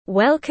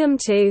Welcome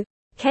to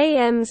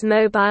KM's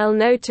mobile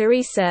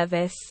notary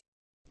service.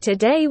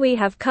 Today we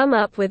have come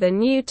up with a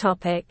new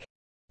topic.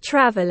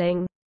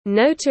 Traveling.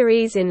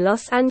 Notaries in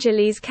Los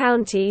Angeles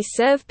County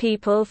serve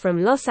people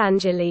from Los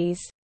Angeles.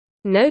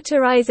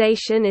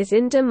 Notarization is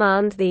in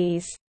demand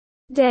these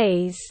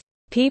days.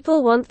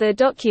 People want their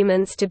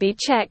documents to be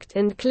checked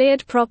and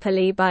cleared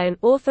properly by an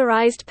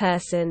authorized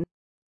person.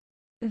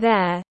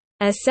 There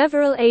are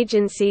several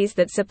agencies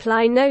that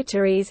supply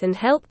notaries and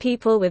help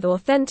people with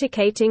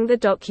authenticating the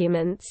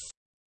documents.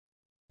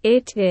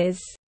 It is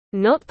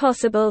not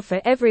possible for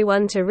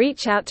everyone to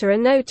reach out to a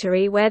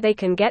notary where they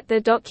can get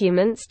the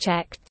documents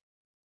checked.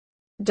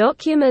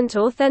 Document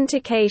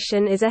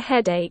authentication is a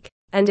headache,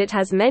 and it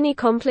has many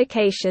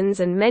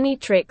complications and many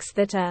tricks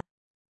that a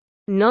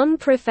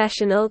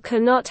non-professional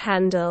cannot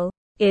handle.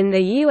 In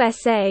the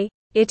USA,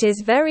 it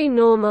is very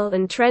normal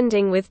and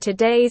trending with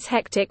today's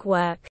hectic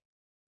work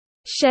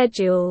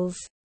schedules.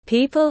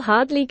 People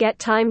hardly get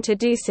time to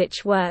do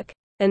such work,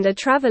 and a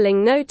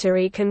traveling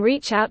notary can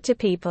reach out to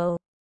people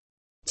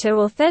to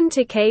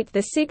authenticate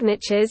the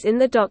signatures in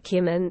the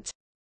document.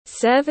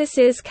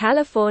 Services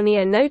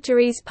California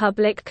notaries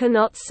public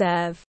cannot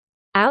serve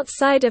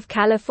outside of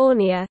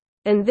California,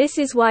 and this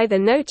is why the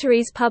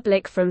notaries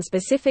public from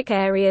specific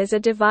areas are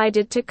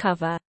divided to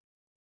cover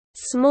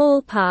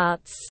small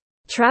parts.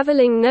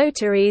 Traveling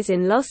notaries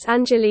in Los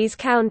Angeles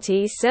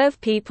County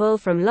serve people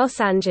from Los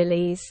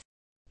Angeles.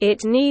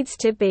 It needs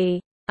to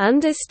be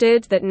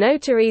understood that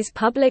notaries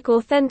public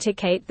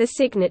authenticate the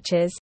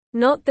signatures,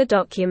 not the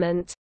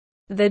document.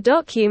 The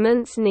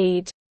documents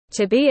need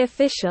to be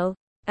official,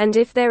 and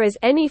if there is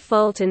any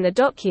fault in the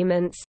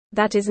documents,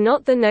 that is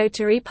not the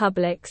notary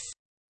public's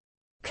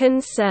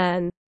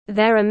concern.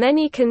 There are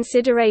many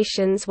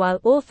considerations while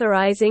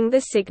authorizing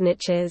the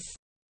signatures.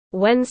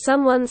 When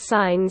someone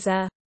signs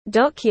a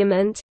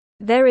document,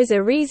 there is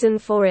a reason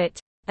for it,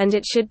 and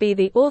it should be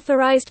the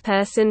authorized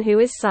person who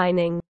is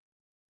signing.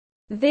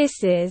 This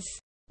is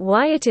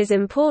why it is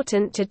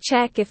important to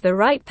check if the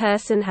right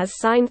person has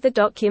signed the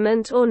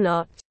document or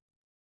not.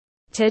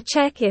 To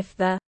check if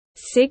the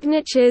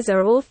signatures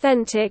are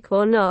authentic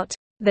or not,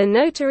 the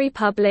notary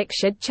public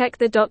should check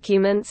the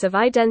documents of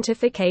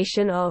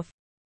identification of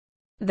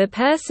the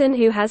person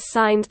who has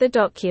signed the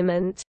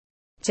document.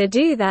 To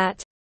do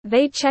that,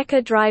 they check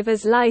a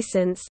driver's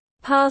license,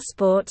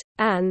 passport,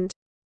 and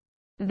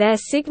their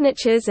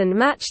signatures and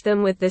match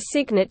them with the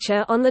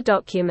signature on the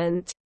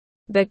document.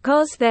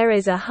 Because there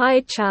is a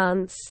high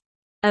chance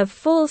of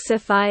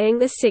falsifying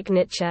the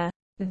signature.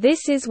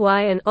 This is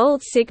why an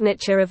old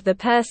signature of the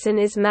person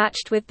is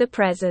matched with the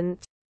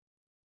present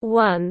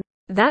one.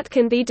 That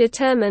can be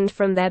determined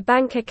from their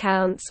bank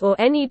accounts or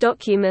any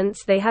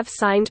documents they have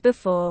signed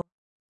before.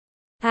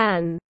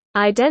 An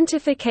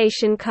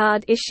identification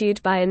card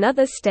issued by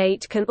another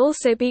state can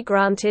also be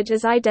granted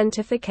as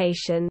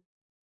identification.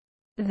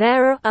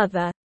 There are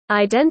other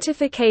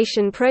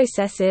identification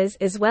processes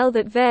as well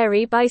that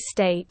vary by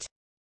state.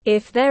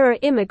 If there are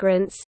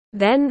immigrants,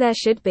 then there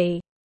should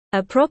be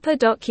a proper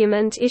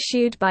document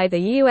issued by the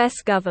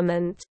U.S.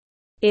 government.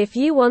 If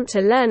you want to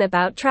learn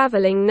about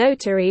traveling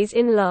notaries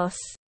in Los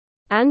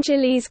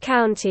Angeles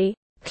County,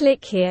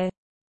 click here.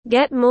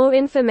 Get more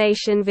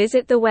information,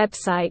 visit the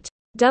website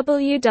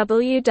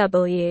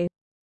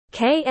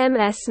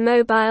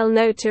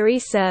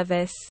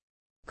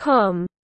www.kmsmobilenotaryservice.com.